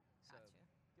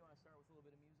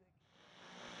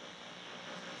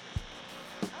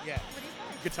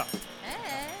guitar.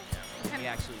 Hey. Let me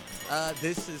actually.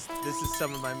 This is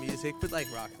some of my music, but like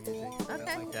rock music, stuff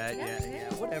Okay. like that.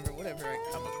 Yeah. Whatever I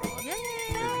come across. Yeah. Is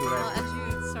whoever. Well,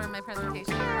 as you started my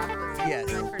presentation, rock was Yes.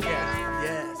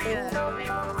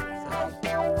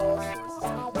 Yeah. All sorts of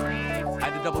stuff. I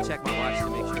had to double check my watch to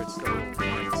make sure it's still.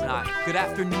 It's not. Good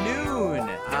afternoon,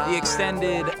 the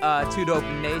extended Two Dope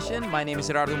Nation. My name is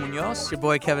Gerardo Munoz. Your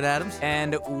boy Kevin Adams.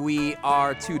 And we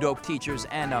are two dope teachers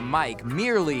and a mic,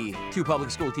 merely two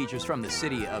public school teachers from the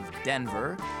city of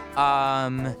Denver.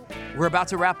 We're about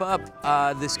to wrap up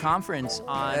this conference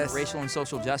on racial and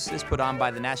social justice put on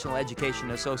by the National Education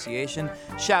Association.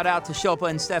 Shout out to Shilpa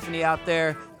and Stephanie out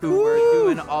there who are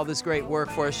doing all this great work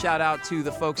for us. Shout out to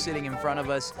the folks sitting in front of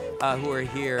us who are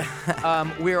here.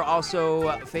 We're also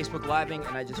Facebook Living,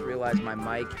 and I just realized my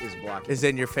mic is blocking. Is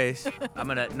in your face. I'm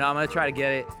gonna try to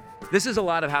get it. This is a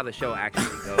lot of how the show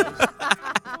actually goes.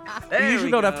 You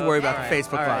usually don't have to worry about the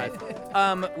Facebook Live.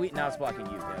 Now it's blocking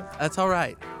you, Kev. That's all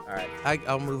right. All right.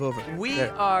 I'll move over. We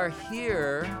There. are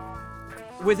here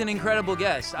with an incredible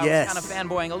guest. I was kind of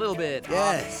fanboying a little bit.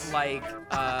 Yes.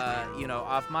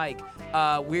 Off mic.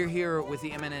 We're here with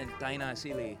the eminent Taina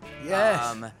Asili.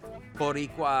 Yes.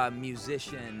 Boricua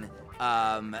musician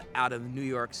out of New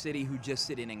York City who just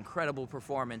did an incredible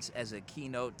performance as a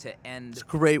keynote to end. It's a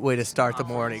great way to start the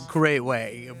morning. Great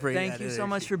way. Thank you so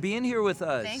much for being here with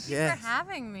us. Thank you for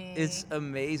having me. It's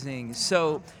amazing.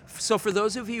 So for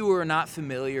those of you who are not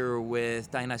familiar with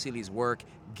Taina Asili's work,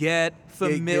 get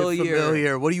familiar. Get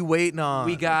familiar. What are you waiting on?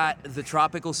 We got the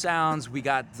tropical sounds. We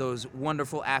got those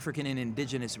wonderful African and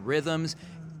indigenous rhythms.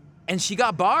 And she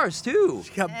got bars, too.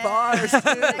 She got bars, too.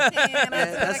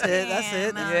 That's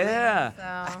it. Yeah.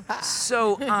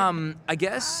 So, I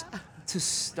guess to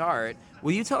start,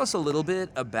 will you tell us a little bit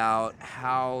about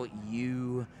how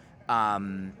you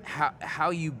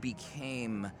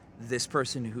became this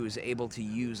person who is able to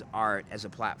use art as a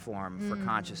platform for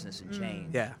consciousness and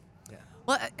change? Yeah.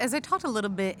 Well, as I talked a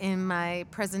little bit in my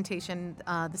presentation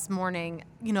this morning,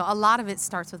 a lot of it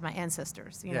starts with my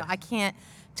ancestors. You know, I can't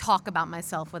talk about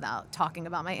myself without talking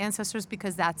about my ancestors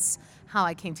because that's how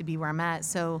I came to be where I'm at.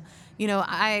 So,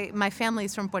 my family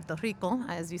is from Puerto Rico,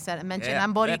 as you said. I mentioned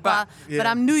I'm Boricua, but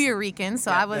I'm New Yorican.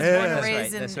 So I was born and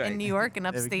raised in New York, in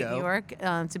upstate New York,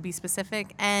 to be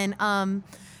specific. And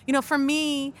for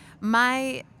me,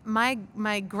 my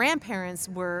grandparents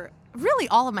were. Really,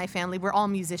 all of my family were all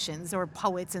musicians or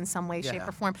poets in some way, shape,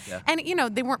 or form. Yeah. And,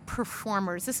 they weren't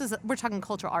performers. We're talking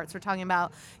cultural arts. We're talking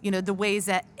about, the ways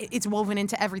that it's woven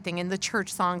into everything, in the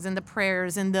church songs and the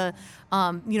prayers and the,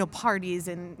 parties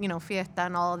and, fiesta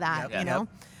and all of that,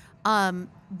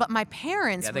 But my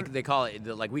parents they call it,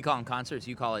 like we call them concerts,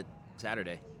 you call it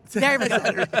Saturday. There we go.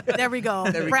 There we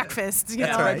go. Breakfast.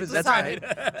 That's right.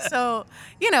 So,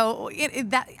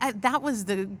 that was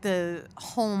the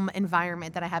home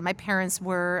environment that I had. My parents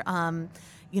were,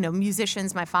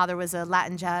 musicians. My father was a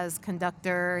Latin jazz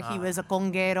conductor. He was a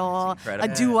conguero, a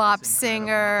doo-wop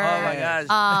singer. Oh my gosh.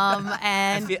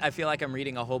 And I feel like I'm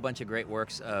reading a whole bunch of great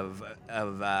works of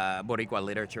Boricua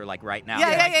literature like right now.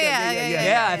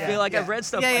 Yeah. I feel like I've read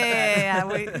stuff like that.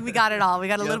 Yeah. We got it all. We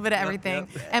got a little bit of everything.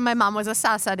 And my mom was a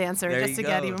salsa dancer, just to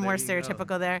get even more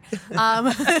stereotypical there.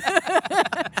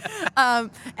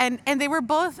 And they were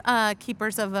both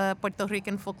keepers of a Puerto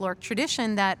Rican folkloric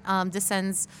tradition that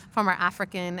descends from our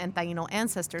African and Taino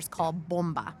ancestors called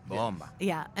bomba. Bomba.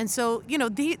 Yeah. And so,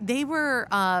 they were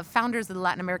founders of the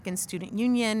Latin American Student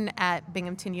Union at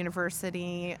Binghamton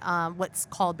University, what's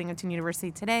called Binghamton University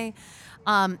today.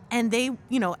 And they,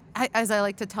 as I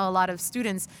like to tell a lot of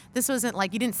students, this wasn't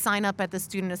like you didn't sign up at the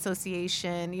student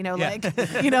association, fill out a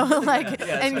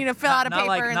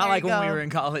paper and not there like you when go. we were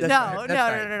in college.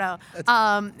 No.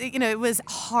 It was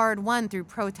hard won through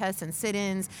protests and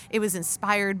sit-ins. It was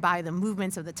inspired by the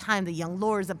movements of the time, the Young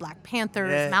Lords, the Black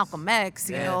Panthers, Malcolm X,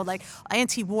 like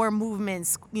anti-war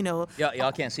movements,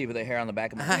 Y'all can't see, but the hair on the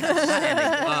back of my neck is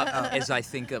standing up as I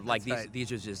think of like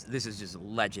this is just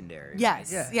legendary.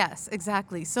 Yes,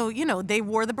 exactly. So, they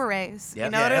wore the berets, Yep.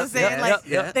 you know what I'm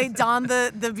saying? They donned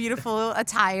the beautiful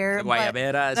attire. The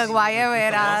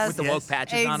guayaberas. With the woke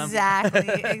patches on them.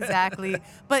 Exactly.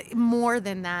 But more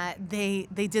than that, they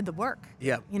did the work.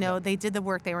 They did the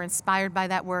work. They were inspired by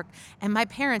that work. And my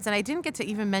parents, and I didn't get to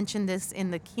even mention this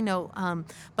in the keynote,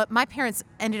 but my parents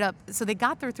ended up, so they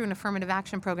got through an affirmative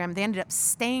action program. They ended up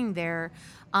staying there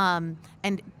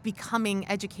and becoming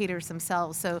educators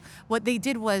themselves. So what they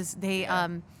did was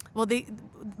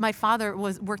my father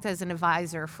worked as an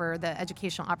advisor for the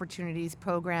Educational Opportunities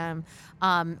Program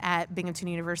at Binghamton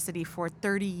University for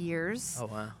 30 years. Oh,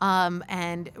 wow.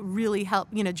 And really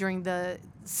helped, during the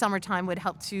summertime would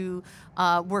help to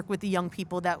work with the young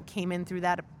people that came in through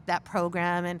that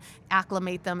program and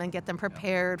acclimate them and get them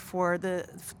prepared for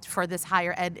this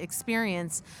higher ed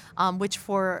experience, which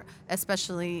for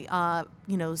especially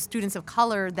students of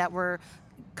color that were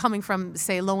coming from,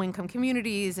 say, low-income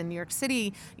communities in New York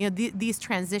City, these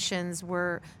transitions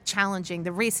were challenging.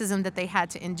 The racism that they had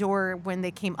to endure when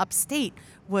they came upstate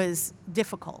was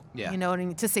difficult,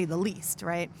 to say the least,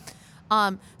 right?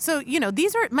 So,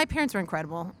 my parents were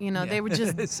incredible. They were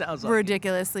just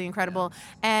ridiculously incredible.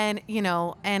 And,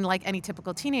 and like any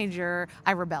typical teenager,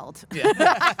 I rebelled.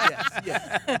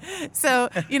 So,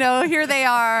 here they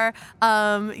are,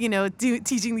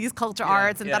 teaching these culture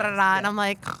arts and da-da-da. And I'm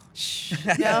like, shh,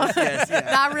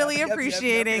 not really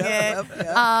appreciating it.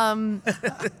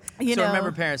 So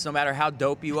remember, parents, no matter how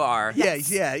dope you are,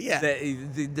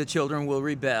 the children will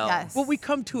rebel. Yes. Well, we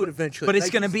come to it eventually. But it's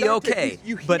going to be okay.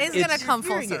 But it's going to come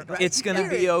full circle. It's going to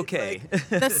be okay.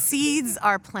 The seeds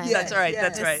are planted. That's right.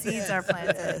 That's right. The seeds are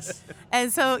planted.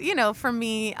 And so, for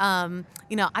me,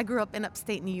 I grew up in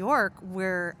upstate New York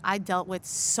where I dealt with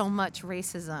so much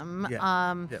racism.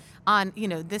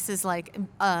 This is like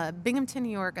Binghamton, New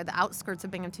York, at the outskirts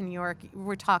of Binghamton, New York.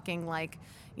 We're talking like,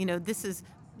 this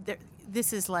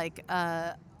is like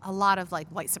a lot of like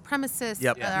white supremacists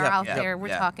that are out there. We're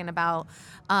talking about,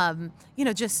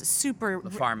 just super. The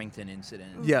Farmington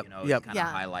incident, kind of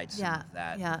highlights some of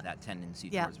that tendency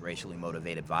towards racially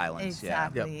motivated violence.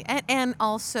 Exactly. And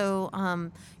also,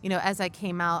 as I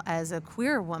came out as a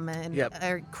queer woman,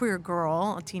 a queer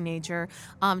girl, a teenager,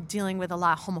 dealing with a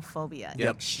lot of homophobia,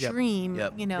 extreme,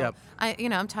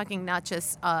 I'm talking not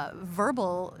just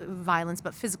verbal violence,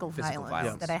 but physical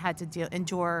violence that I had to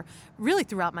endure really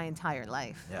throughout my entire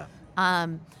life.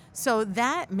 So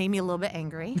that made me a little bit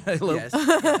angry.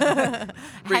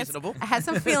 Reasonable. I had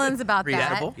some feelings about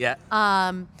Reasonable. that.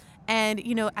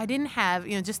 And I didn't have,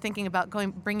 just thinking about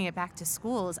bringing it back to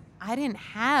schools. I didn't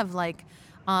have like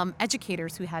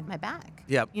educators who had my back.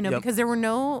 Because there were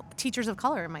no teachers of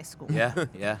color in my school.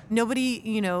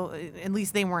 Nobody, at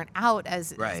least they weren't out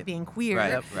as being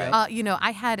queer.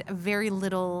 I had very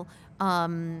little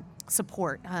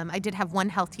support. I did have one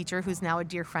health teacher who's now a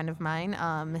dear friend of mine.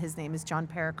 His name is John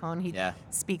Perricone. He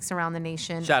speaks around the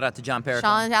nation. Shout out to John Perricone.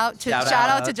 Shout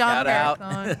out to John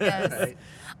Perricone. Yes.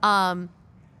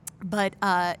 But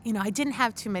I didn't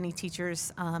have too many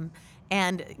teachers, and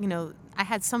I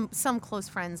had some close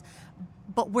friends.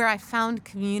 But where I found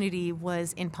community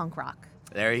was in punk rock.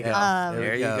 There you go.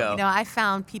 There you go. I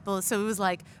found people. So it was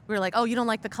like we were like, oh, you don't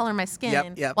like the color of my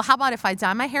skin? Well, how about if I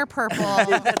dye my hair purple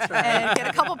and get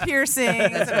a couple piercings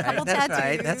and a couple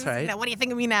tattoos? That's right. What do you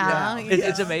think of me now?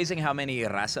 It's amazing how many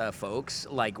raza folks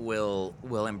will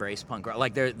embrace punk rock.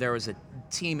 Like there was a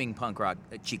teeming punk rock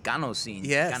Chicano scene,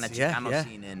 Chicano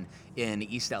scene in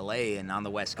East LA and on the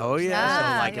West Coast. Oh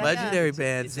yeah, so legendary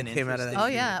bands that came out of that. Oh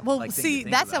yeah. Well, see,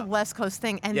 that's a West Coast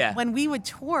thing. And when we would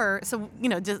tour, so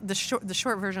the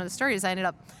short version of the story is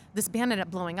this band ended up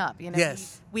blowing up.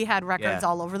 We had records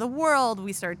all over the world.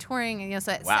 We started touring, and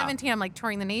so at 17, I'm like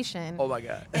touring the nation. Oh my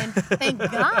God! And thank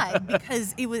God,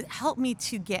 because it would help me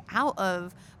to get out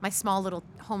of my small little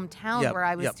hometown where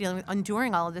I was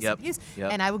enduring all of this abuse.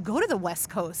 And I would go to the West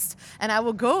Coast, and I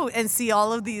would go and see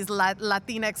all of these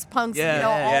Latinx punks, all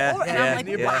over, and I'm like,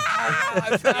 wow,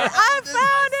 I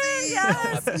found it.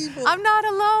 Yes, I'm not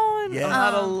alone. I'm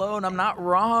not alone. I'm not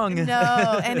wrong.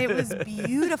 No, and it was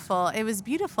beautiful. It was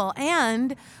beautiful,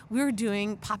 and we were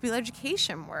doing popular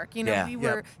education work. We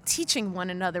were teaching one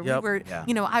another. We were,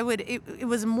 it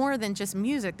was more than just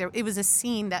music. It was a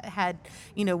scene that had,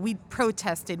 we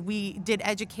protested. We did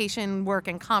education work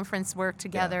and conference work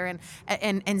together, and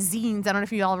zines. I don't know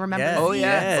if you all remember. Yes.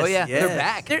 Oh yeah. Yes.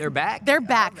 They're back. They're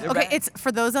back. It's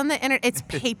for those on the internet. It's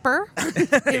paper.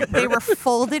 They were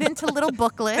folded into little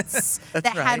booklets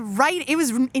had writing. It was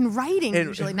in writing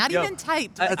usually, not even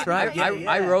typed. That's right.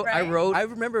 I wrote. I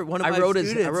remember one of my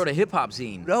students. I wrote a hip hop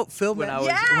zine. When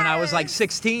I was like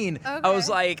 16. Okay. I was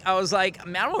like,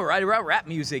 man, I don't write about rap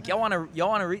music. Y'all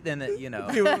wanna read? Then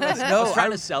I was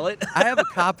trying to sell it. I have a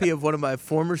copy of one of my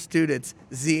former students'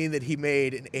 zine that he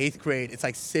made in 8th grade. It's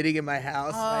like sitting in my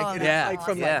house, it's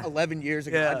from 11 years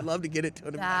ago. I'd love to get it to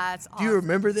him. That's Do you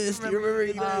remember this? Do you remember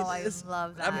this? I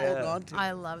love that. I'm holding on to.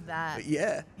 I love that.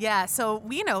 Yeah. Yeah. So,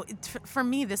 for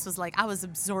me, this was like I was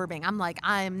absorbing. I'm like,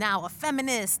 I am now a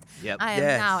feminist. Yep. I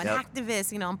am now an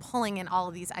activist. I'm pulling in all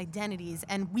of these identities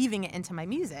and weaving it into my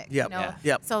music. Yep.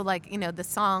 Yep. So, like, the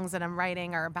songs that I'm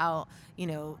writing are about,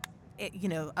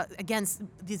 against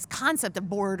this concept of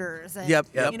borders and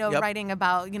writing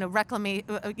about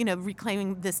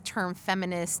reclaiming this term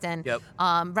feminist and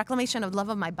reclamation of love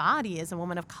of my body as a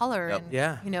woman of color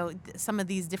and some of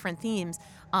these different themes.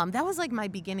 That was like my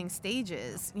beginning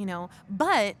stages,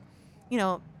 but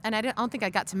and I don't think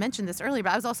I got to mention this earlier,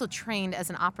 but I was also trained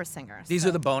as an opera singer. These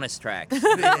are the bonus tracks.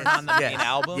 On the main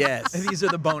album. Yes. These are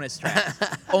the bonus tracks.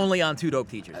 Only on Two Dope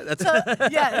Teachers.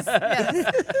 Yes.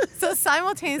 So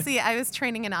simultaneously, I was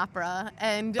training in opera,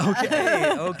 and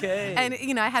okay.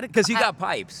 And I had because you got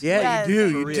pipes. Yeah,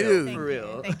 you do. For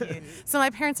real. Thank you. So my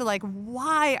parents are like,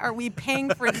 "Why are we paying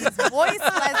for these voice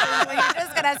lessons when you're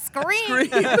just gonna scream?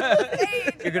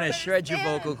 You're gonna shred your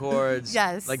vocal cords.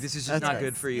 Yes. Like this is just not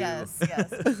good for you." Yes.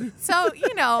 So,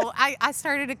 I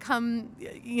started to come,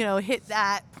 hit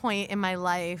that point in my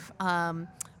life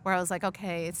where I was like,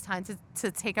 okay, it's time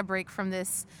to take a break from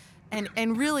this.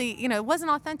 And really, it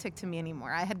wasn't authentic to me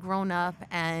anymore. I had grown up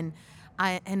and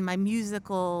my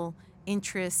musical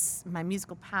interests, my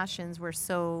musical passions were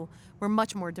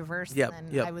much more diverse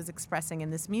than I was expressing in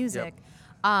this music.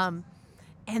 And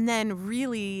then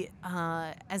really,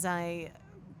 as I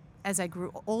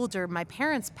grew older, my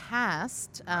parents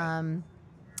passed.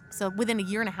 So within a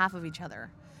year and a half of each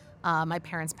other, my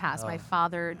parents passed. My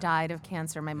father died of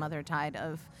cancer. My mother died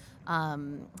of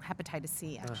hepatitis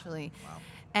C, actually. Wow.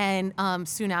 And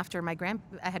soon after,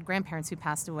 I had grandparents who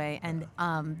passed away. And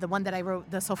the one that I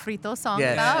wrote the Sofrito song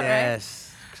about, right?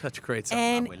 Yes, such a great song.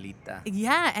 And, Abuelita.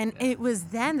 yeah, and it was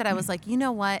then that I was like, you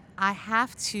know what? I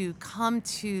have to come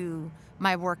to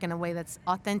my work in a way that's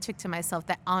authentic to myself,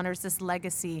 that honors this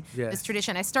legacy, this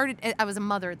tradition. I was a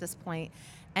mother at this point.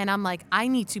 And I'm like, I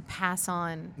need to pass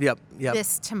on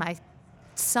this to my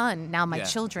son, now my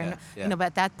children. But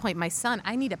at that point, my son,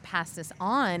 I need to pass this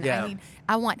on.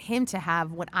 I want him to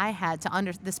have what I had, to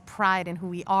under this pride in who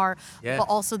we are, but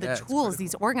also the tools,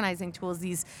 these organizing tools,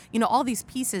 these, all these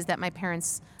pieces that my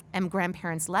parents and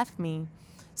grandparents left me.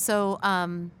 So,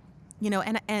 and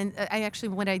I actually,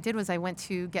 what I did was I went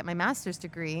to get my master's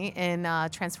degree in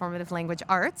transformative language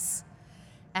arts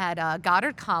at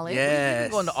Goddard College. You're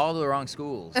going to all the wrong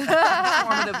schools.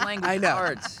 Transformative language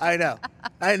arts. I know.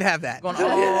 I didn't have that. Going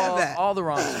to all the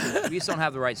wrong schools. We just don't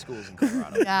have the right schools in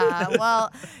Colorado. Yeah,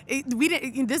 well,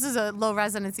 this is a low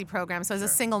residency program, so as a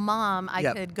single mom, I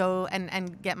could go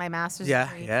and get my master's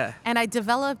degree. And I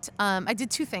developed, I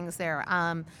did two things there.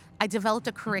 I developed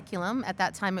a curriculum. At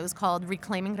that time, it was called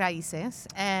Reclaiming Raíces,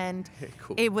 and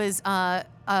it was a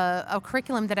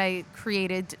curriculum that I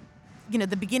created,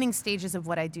 the beginning stages of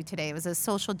what I do today. It was a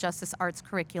social justice arts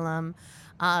curriculum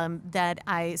that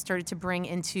I started to bring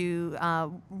into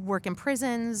work in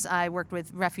prisons. I worked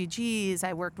with refugees.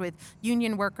 I worked with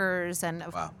union workers, and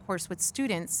of course with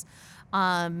students.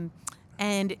 And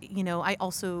I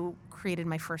also created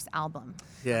my first album.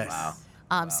 Yes.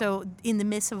 Wow. So in the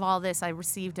midst of all this, I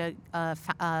received an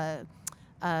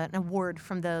award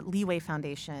from the Leeway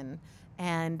Foundation.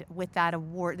 And with that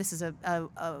award, this is a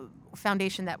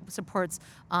foundation that supports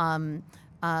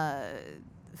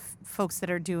folks that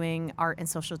are doing art and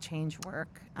social change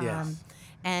work.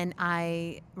 And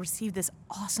I received this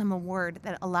awesome award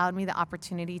that allowed me the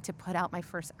opportunity to put out my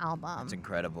first album. That's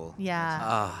incredible.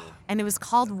 Yeah. And it was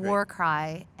called War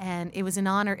Cry, and it was an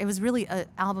honor. It was really an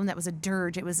album that was a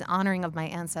dirge. It was honoring of my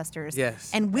ancestors.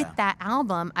 Yes. And with that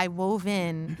album, I wove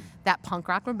in that punk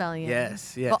rock rebellion,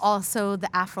 but also the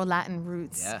Afro-Latin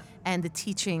roots and the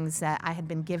teachings that I had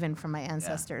been given from my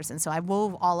ancestors. And so I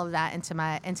wove all of that into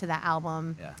that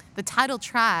album. The title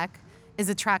track is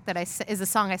a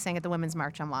song I sang at the Women's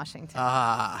March on Washington.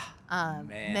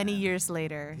 Many years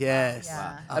later. Yes.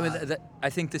 Yeah. I mean, I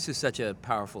think this is such a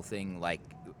powerful thing, like,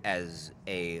 as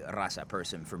a raza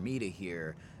person, for me to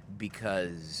hear,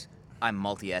 because I'm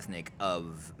multi-ethnic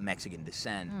of Mexican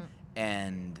descent.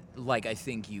 And, like, I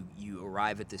think you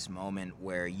arrive at this moment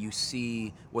where you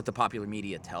see what the popular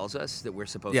media tells us that we're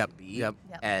supposed to be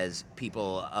as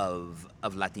people of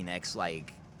Latinx,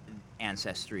 like,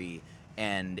 ancestry.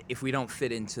 And if we don't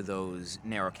fit into those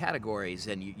narrow categories,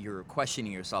 then you're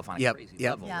questioning yourself on a crazy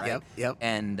level, right?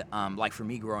 And like for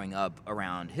me, growing up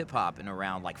around hip hop and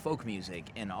around like folk music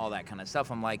and all that kind of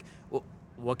stuff, I'm like, well,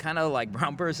 what kind of like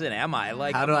brown person am I?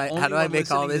 Like, how do I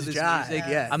make all this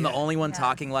jive? I'm the only one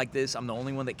talking like this. I'm the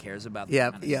only one that cares about this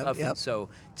kind of stuff. And so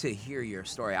to hear your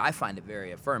story, I find it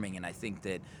very affirming, and I think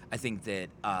that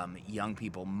young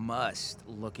people must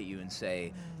look at you and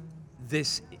say,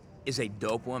 this is a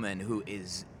dope woman who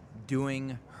is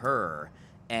doing her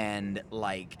and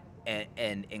like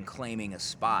and claiming a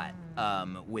spot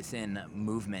within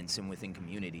movements and within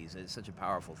communities. It's such a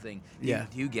powerful thing. Do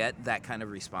you get that kind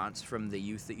of response from the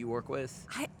youth that you work with?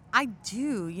 I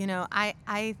do. You know,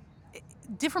 I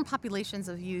different populations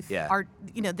of youth are,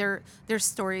 you know, their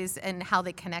stories and how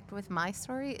they connect with my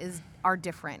story are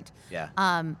different. Yeah.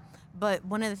 But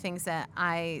one of the things that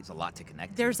there's a lot to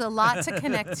connect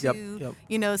to. Yep.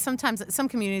 You know, sometimes some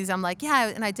communities I'm like, yeah,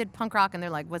 and I did punk rock, and they're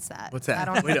like, what's that? What's that?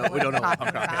 I don't we don't know what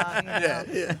punk rock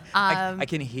is. Yeah. I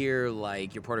can hear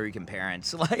like your Puerto Rican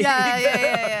parents like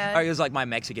Yeah. or it was like my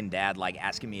Mexican dad like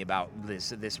asking me about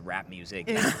this rap music.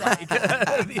 Exactly.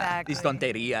 These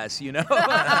tonterías, you know.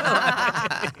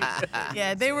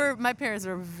 Yeah, my parents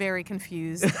were very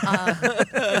confused.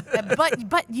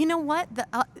 But you know what?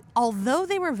 Although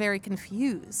they were very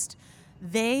confused,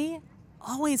 they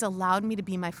always allowed me to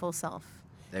be my full self.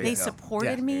 They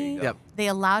supported me. Yep. They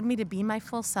allowed me to be my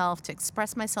full self, to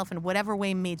express myself in whatever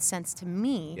way made sense to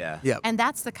me. Yeah. Yep. And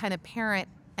that's the kind of parent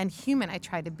and human I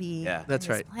try to be on That's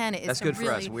this right. planet. That's good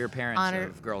for us. We're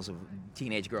parents of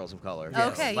teenage girls of color.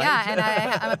 Okay, Yes. and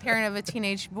I'm a parent of a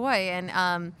teenage boy and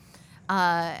a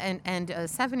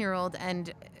 7-year-old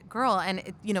and girl,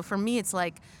 and you know, for me, it's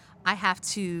like I have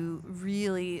to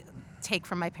really take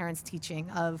from my parents' teaching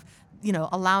of, you know,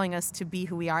 allowing us to be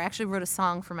who we are. I actually wrote a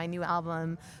song for my new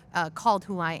album called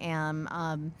 "Who I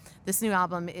Am." This new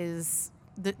album is.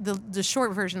 The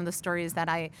short version of the story is that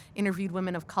I interviewed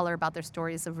women of color about their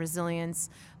stories of resilience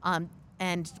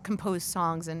and composed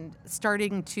songs and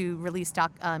starting to release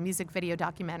music video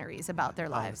documentaries about their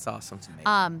lives. That's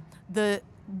awesome. The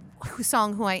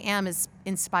song "Who I Am" is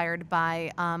inspired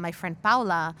by my friend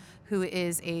Paula, who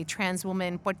is a trans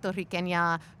woman, Puerto Rican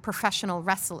professional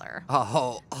wrestler.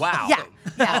 Oh, wow. Yeah.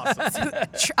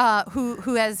 Awesome.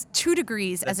 Who has 2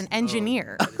 degrees as an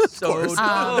engineer. So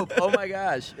dope. Oh my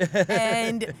gosh.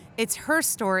 And it's her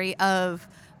story of,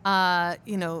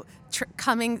 you know,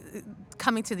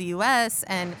 coming to the U.S.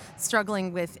 and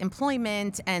struggling with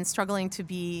employment and struggling to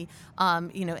be,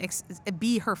 you know,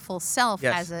 be her full self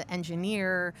as an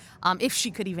engineer, if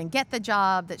she could even get the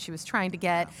job that she was trying to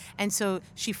get. And so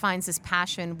she finds this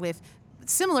passion with,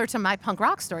 similar to my punk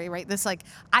rock story, right? This like,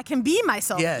 I can be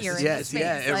myself here in this space.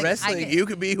 And like, wrestling, you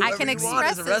can be whoever I can you want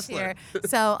express as a this wrestler.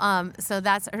 here. So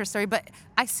that's her story. But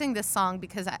I sing this song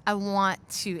because I want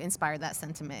to inspire that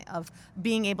sentiment of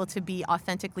being able to be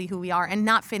authentically who we are and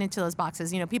not fit into those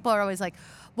boxes. You know, people are always like,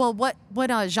 well, what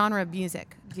genre of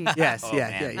music do you do? Yeah.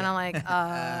 And I'm like,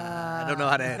 I don't know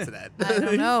how to answer that. I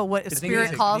don't know what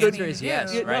spirit calls me to do.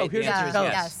 Yes, right? The answer is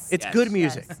yes. It's good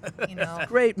music. Yes, you know,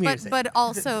 Great music. But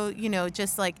also, you know,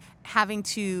 just like having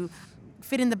to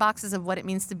fit in the boxes of what it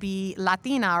means to be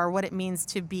Latina or what it means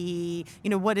to be, you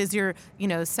know, what is your, you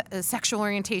know, sexual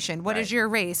orientation, what is your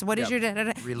race, what is your,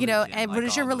 you know, and what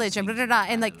is your religion,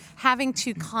 and like having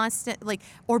to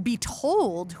or be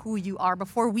told who you are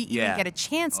before we even get a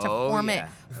chance to form it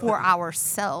for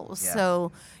ourselves.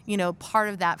 So, you know, part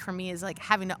of that for me is like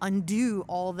having to undo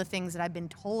all the things that I've been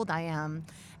told I am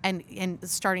and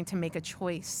starting to make a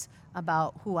choice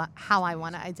about how I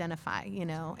want to identify, you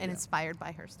know, and inspired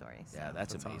by her stories. Yeah,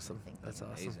 that's amazing. Awesome. That's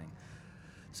awesome. Amazing.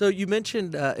 So you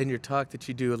mentioned in your talk that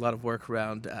you do a lot of work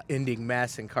around ending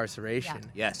mass incarceration.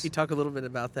 Yeah. Yes. Can you talk a little bit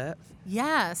about that?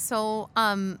 Yeah. So,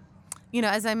 you know,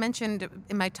 as I mentioned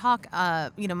in my talk,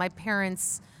 you know, my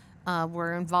parents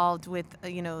were involved with,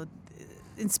 you know,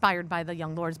 inspired by the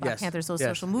Young Lords, Black Panthers, those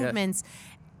social movements.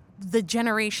 The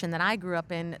generation that I grew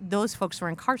up in, those folks were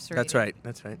incarcerated.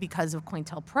 That's right. Because of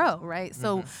COINTELPRO, right?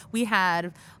 So we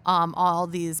had all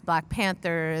these Black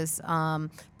Panthers,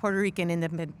 Puerto Rican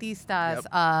independentistas,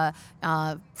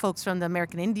 folks from the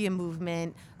American Indian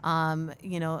movement,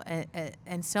 you know,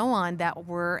 and so on that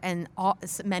were, and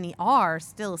many are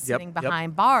still sitting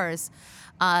behind bars.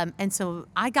 And so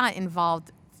I got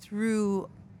involved through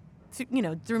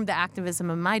the activism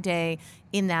of my day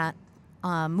in that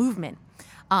movement.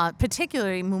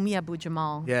 Particularly Mumia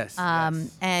Abu-Jamal. Yes.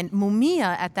 And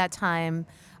Mumia at that time,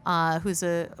 who's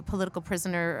a political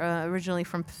prisoner originally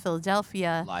from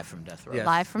Philadelphia. Live from death row. Yes.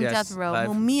 Live from death row. Live.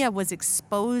 Mumia was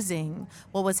exposing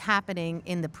what was happening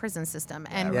in the prison system,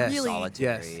 and really,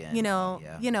 solitary and, you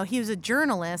know, he was a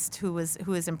journalist who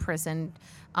was imprisoned.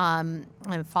 And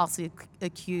falsely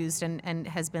accused and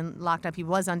has been locked up. He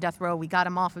was on death row. We got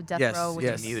him off of death row, which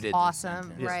is Muted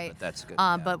awesome, right? But that's good.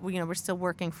 But you know, we're still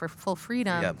working for full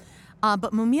freedom.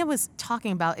 But Mumia was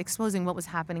talking about exposing what was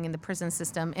happening in the prison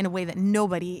system in a way that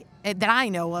nobody that I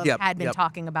know of had been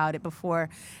talking about it before,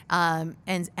 and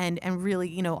really,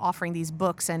 you know, offering these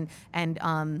books and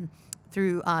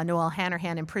through Noel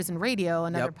Hanrahan and Prison Radio,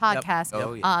 another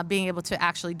podcast, being able to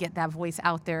actually get that voice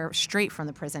out there straight from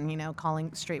the prison,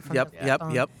 calling straight from the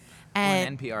phone.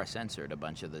 And NPR censored a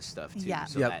bunch of this stuff too. Yeah.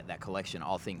 So that collection,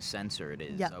 All Things Censored,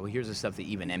 is here's the stuff that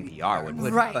even NPR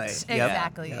would right. play.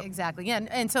 Exactly. Yeah.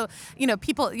 And so,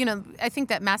 people, I think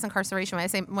that mass incarceration,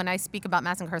 when I speak about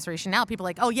mass incarceration now, people are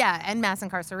like, oh yeah, and mass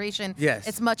incarceration. Yes.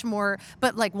 It's much more,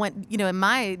 but like when, in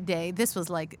my day, this was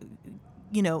like,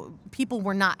 people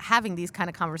were not having these kind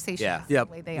of conversations the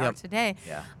way they are today.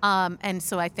 Yeah. And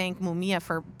so I thank Mumia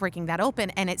for breaking that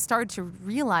open. And it started to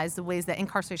realize the ways that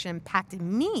incarceration impacted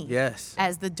me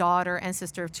as the daughter and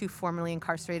sister of two formerly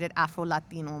incarcerated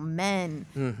Afro-Latino men,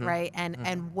 right? And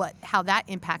how that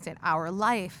impacted our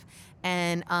life.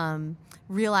 And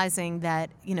realizing that,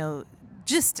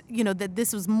 that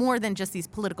this was more than just these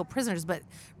political prisoners, but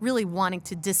really wanting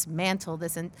to dismantle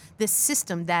this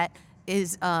system that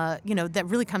is, that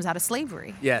really comes out of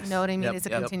slavery. Yes. You know what I mean? It's a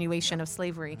continuation of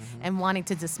slavery and wanting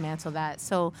to dismantle that.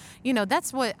 So,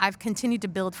 that's what I've continued to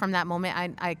build from that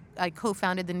moment. I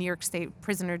co-founded the New York State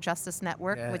Prisoner Justice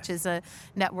Network, which is a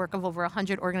network of over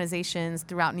 100 organizations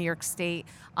throughout New York State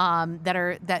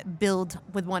that build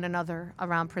with one another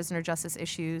around prisoner justice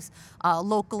issues.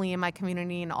 Locally in my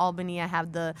community in Albany, I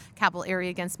have the Capital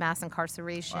Area Against Mass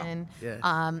Incarceration.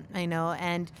 Wow. Yes.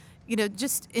 And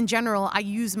just in general, I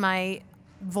use my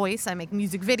voice. I make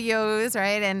music videos,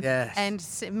 right?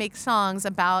 And make songs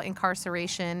about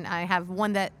incarceration. I have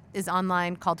one that is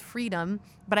online called Freedom,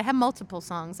 but I have multiple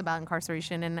songs about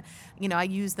incarceration, and I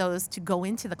use those to go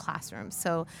into the classroom.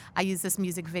 So I use this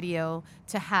music video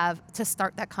to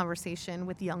start that conversation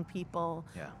with young people,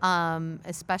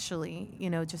 especially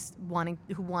just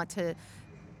who want to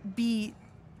be,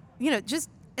 just.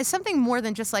 It's something more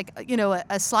than just like, a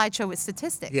slideshow with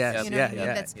statistics. Yes.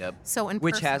 That's so impersonal.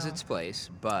 Which has its place,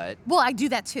 but... Well, I do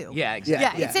that too. Yeah,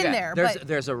 exactly. Yeah, it's in there.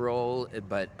 There's a role,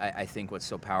 but I think what's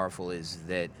so powerful is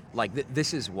that,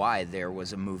 this is why there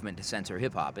was a movement to censor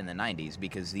hip-hop in the 90s,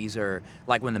 because these are,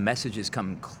 when the messages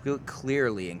come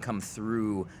clearly and come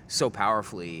through so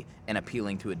powerfully and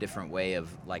appealing to a different way of,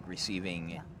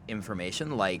 receiving...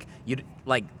 information,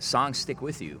 songs stick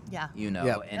with you, and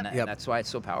that's why it's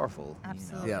so powerful.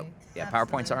 Absolutely.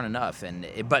 PowerPoints aren't enough,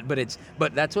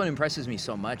 but that's what impresses me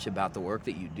so much about the work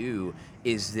that you do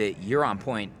is that you're on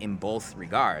point in both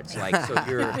regards. So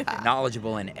you're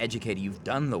knowledgeable and educated. You've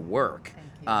done the work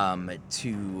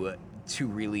to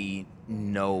really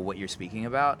know what you're speaking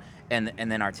about. And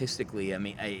then artistically,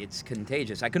 it's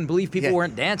contagious. I couldn't believe people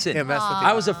weren't dancing.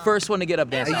 I was the first one to get up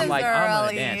dancing. I'm like, I'm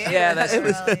gonna dance. Yeah,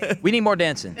 that's we need more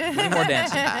dancing.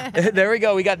 There we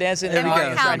go. We got dancing. There we go.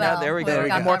 Right now. There we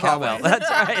go. More cowbell. That's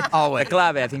right. Always. The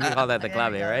clave. I think we call that the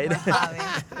clave, right?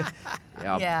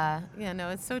 No,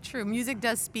 it's so true. Music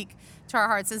does speak to our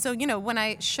hearts. And so, when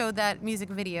I show that music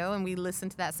video and we listen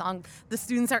to that song, the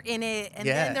students are in it, and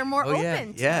then they're more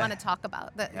open to want to talk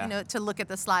about that, to look at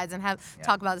the slides and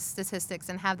talk about the statistics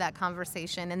and have that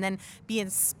conversation, and then be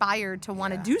inspired to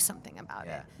want to do something about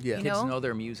it. Kids know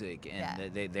their music,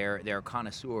 and they're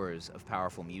connoisseurs of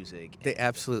powerful music. They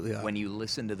absolutely are. When you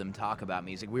listen to them talk about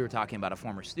music, we were talking about a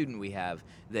former student we have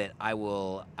that I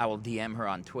will DM her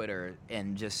on Twitter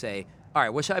and just say, all right,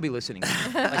 what should I be listening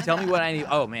to? Tell me what I need.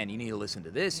 Oh, man, you need to listen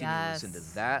to this. You need to listen to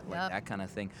that, that kind of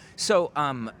thing. So,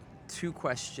 two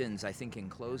questions, I think, in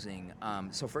closing.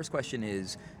 So first question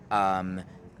is,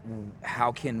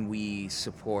 how can we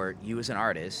support you as an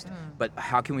artist, but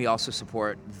how can we also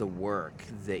support the work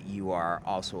that you are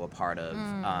also a part of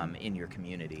in your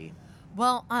community?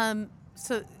 Well,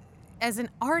 so as an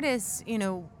artist,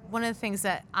 one of the things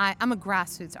that I'm a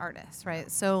grassroots artist,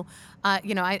 right? So,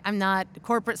 I'm not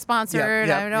corporate sponsored.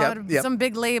 I'm not some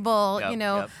big label. I'm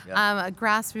a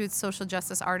grassroots social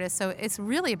justice artist. So it's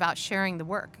really about sharing the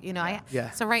work.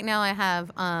 So right now I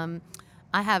have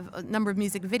a number of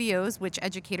music videos which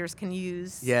educators can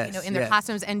use, in their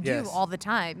classrooms and do all the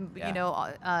time.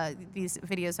 These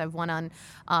videos I've one on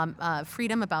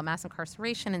freedom, about mass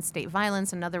incarceration and state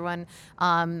violence. Another one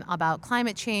about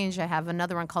climate change. I have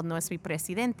another one called No es mi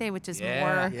presidente, which is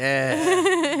more.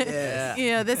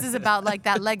 This is about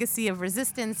that legacy of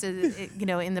resistance,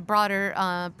 in the broader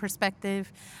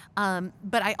perspective.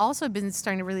 But I also have been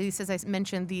starting to release, as I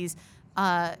mentioned, these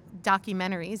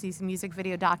documentaries, these music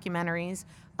video documentaries.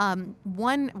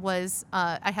 One was,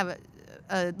 I have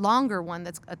a longer one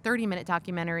that's a 30-minute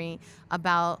documentary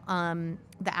about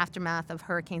the aftermath of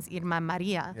Hurricanes Irma and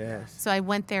Maria. Yes. So I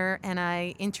went there and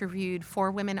I interviewed 4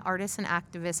 women artists and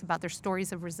activists about their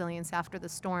stories of resilience after the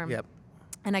storm. Yep.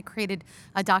 And I created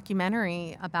a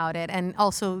documentary about it, and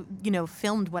also,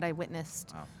 filmed what I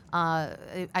witnessed. Wow.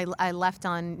 I left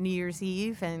on New Year's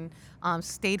Eve and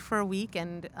stayed for a week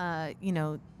and,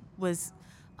 was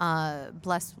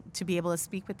blessed to be able to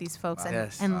speak with these folks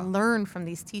and learn from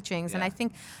these teachings. And I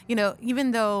think,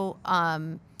 even though,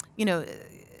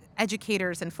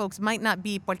 educators and folks might not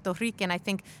be Puerto Rican, I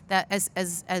think that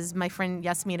as my friend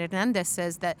Yasmin Hernandez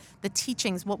says, that the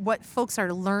teachings, what folks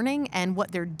are learning and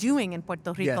what they're doing in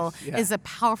Puerto Rico is a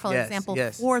powerful example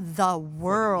for the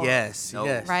world.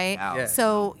 Right? Yes.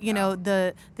 So,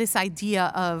 this idea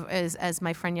of, as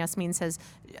my friend Yasmin says,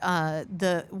 we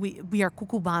are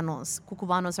cucubanos.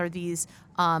 Cucubanos are these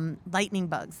lightning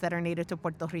bugs that are native to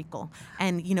Puerto Rico.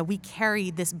 And, we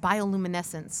carry this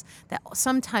bioluminescence that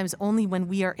sometimes only when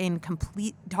we are in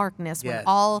complete darkness, when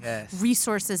all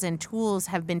resources and tools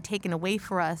have been taken away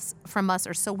from us,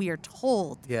 or so we are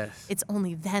told, it's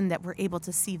only then that we're able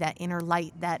to see that inner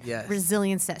light, that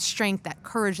resilience, that strength, that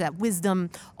courage, that wisdom,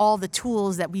 all the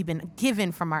tools that we've been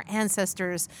given from our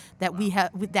ancestors that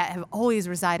that have always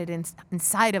resided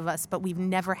inside of us, but we've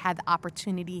never had the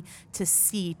opportunity to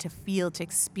see, to feel, to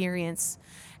experience,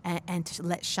 and to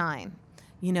let shine.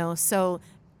 So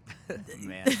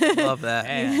Man, love that.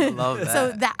 Man, love that.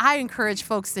 So that I encourage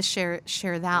folks to share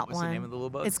that What's one. the name of the little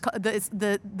bug? It's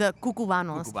the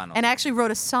Cucubanos. Cucubanos. And I actually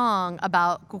wrote a song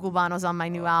about Cucubanos on my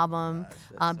new album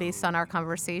based on our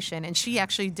conversation. And she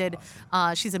actually did.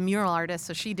 She's a mural artist,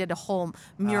 so she did a whole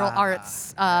mural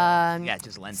arts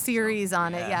series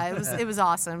on it. Yeah, it was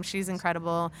awesome. She's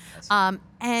incredible. And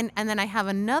then I have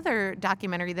another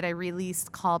documentary that I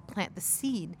released called Plant the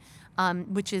Seed.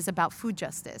 Which is about food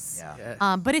justice.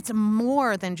 But it's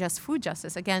more than just food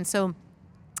justice. Again, so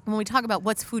when we talk about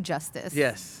what's food justice,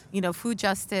 food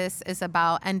justice is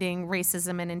about ending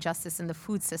racism and injustice in the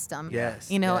food system.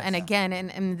 And again,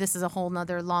 and this is a whole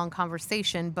nother long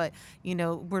conversation, but,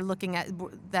 we're looking at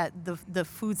that the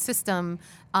food system,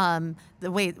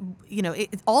 the way,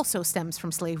 it also stems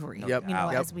from slavery,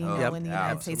 as we know in the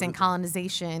United States, and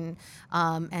colonization,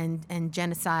 and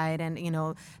genocide.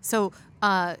 And, so,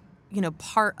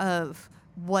 part of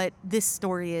what this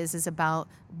story is about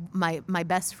my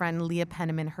best friend Leah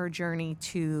Penham and her journey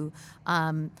to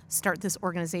start this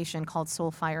organization called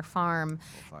Soulfire Farm,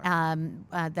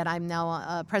 that I'm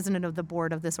now president of the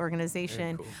board of this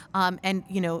organization. And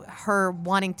her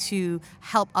wanting to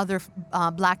help other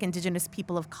Black Indigenous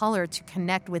people of color to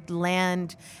connect with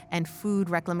land and food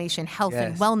reclamation, health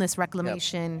and wellness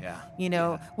reclamation,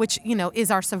 which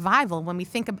is our survival. When we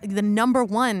think of the number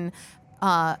one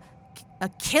a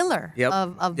killer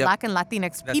of Black and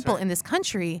Latinx people in this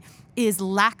country is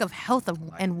lack of health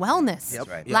and wellness,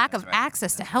 lack of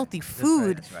access to healthy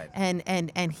food, and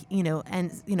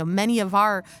many of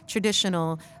our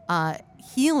traditional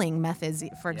healing methods,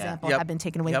 for example, have been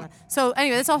taken away. So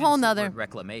anyway, that's a whole nother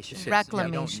reclamation. We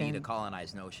don't need a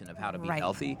colonized notion of how to be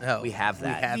healthy. No. We have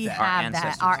that.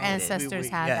 Our ancestors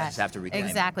had that. Just have to reclaim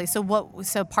exactly. it. So what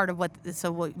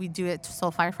we do at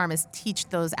Soulfire Farm is teach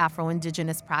those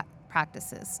Afro-Indigenous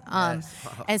practices. And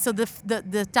so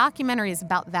the documentary is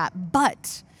about that,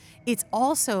 but it's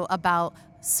also about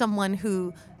someone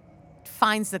who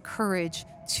finds the courage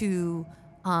to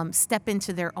step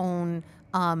into their own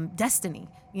destiny,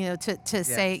 to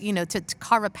say, to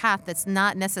carve a path that's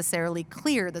not necessarily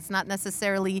clear, that's not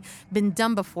necessarily been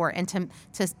done before, and to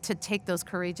take those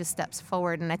courageous steps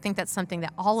forward. And I think that's something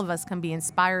that all of us can be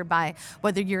inspired by,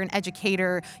 whether you're an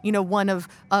educator, one of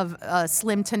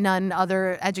slim to none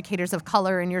other educators of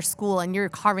color in your school, and you're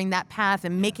carving that path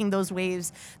and making those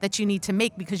waves that you need to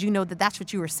make because you know that that's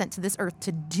what you were sent to this earth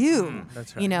to do.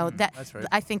 That's right. That's right.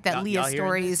 I think that Leah's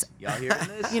stories, y'all hearing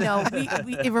this?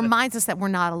 it reminds us that we're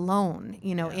not alone,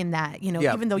 in that,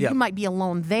 even though you might be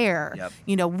alone there,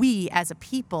 we as a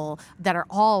people that are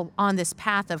all on this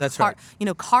path of,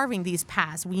 carving these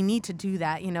paths, we need to do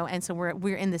that, and so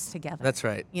we're in this together. That's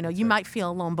right. You might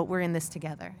feel alone, but we're in this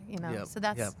together, so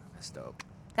that's dope.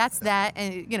 That's that,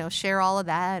 and, share all of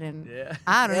that, and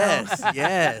I don't know.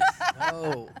 Yes.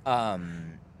 Oh.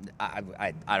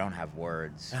 I don't have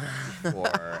words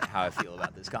for how I feel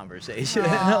about this conversation.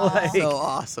 So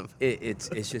awesome.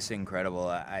 It's just incredible,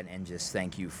 and just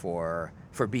thank you for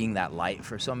being that light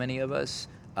for so many of us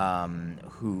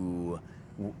who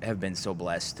have been so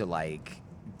blessed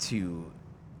to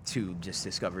just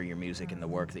discover your music and the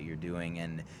work that you're doing.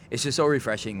 And it's just so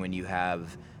refreshing when you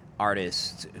have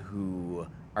artists who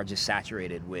are just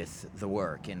saturated with the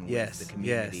work and with the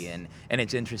community. And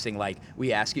it's interesting,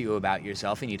 we ask you about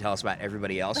yourself and you tell us about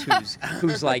everybody else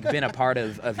who's been a part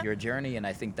of your journey, and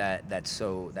I think that's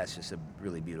just a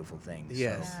really beautiful thing.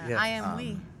 I am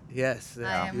we. Yes,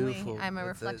 I am beautiful. I'm a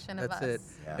reflection of us. That's it.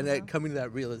 And that coming to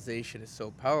that realization is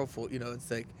so powerful.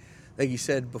 It's like like you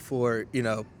said before,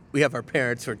 we have our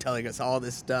parents who are telling us all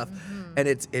this stuff, and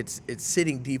it's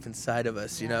sitting deep inside of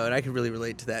us, and I can really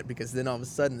relate to that, because then all of a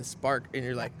sudden the spark, and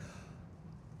you're like,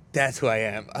 that's who I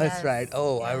am. Yes. That's right.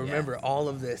 Oh, I remember all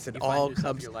of this, and all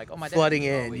comes flooding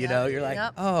in. You're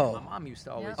like, oh, my mom used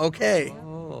to always. Okay.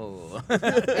 Oh.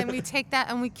 And we take that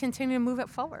and we continue to move it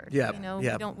forward. Yeah.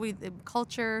 We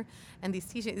culture and these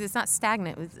teachings. It's not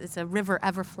stagnant. It's a river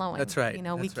ever flowing. That's right.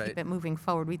 We keep it moving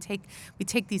forward. We take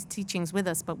these teachings with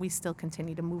us, but we still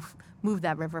continue to move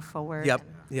that river forward.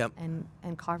 Yep.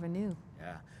 And carve anew.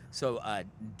 Yeah. So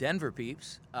Denver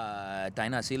peeps, Taina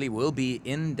Asili will be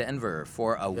in Denver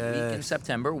for a week in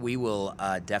September. We will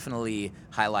definitely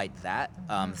highlight that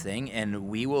thing, and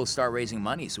we will start raising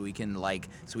money so we can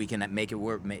make it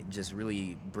work. Just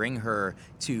really bring her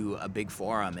to a big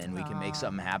forum, and we can make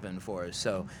something happen for us.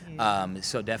 So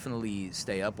so definitely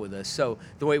stay up with us. So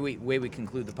the way we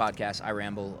conclude the podcast, I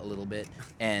ramble a little bit,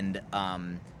 and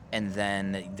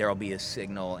then there'll be a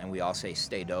signal, and we all say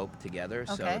 "Stay dope" together.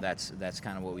 Okay. So that's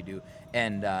kind of what we do.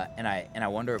 And I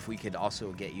wonder if we could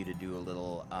also get you to do a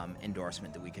little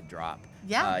endorsement that we could drop.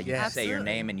 Yeah, you can say your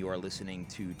name, and you are listening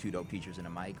to Two Dope Teachers and a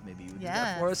Mic. Maybe you would do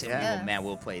that for us. Yeah. And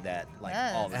we'll play that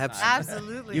all the time.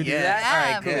 Absolutely. You do that? Yeah, All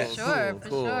right,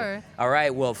 cool. For sure. All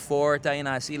right, well, for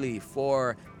Taina Asili,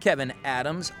 for Kevin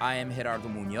Adams, I am Gerardo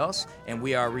Munoz, and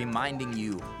we are reminding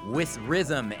you, with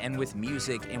rhythm and with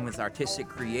music and with artistic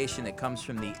creation that comes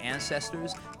from the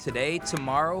ancestors, today,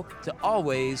 tomorrow, to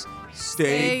always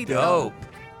stay dope.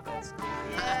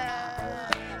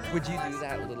 Would you do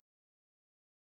that a little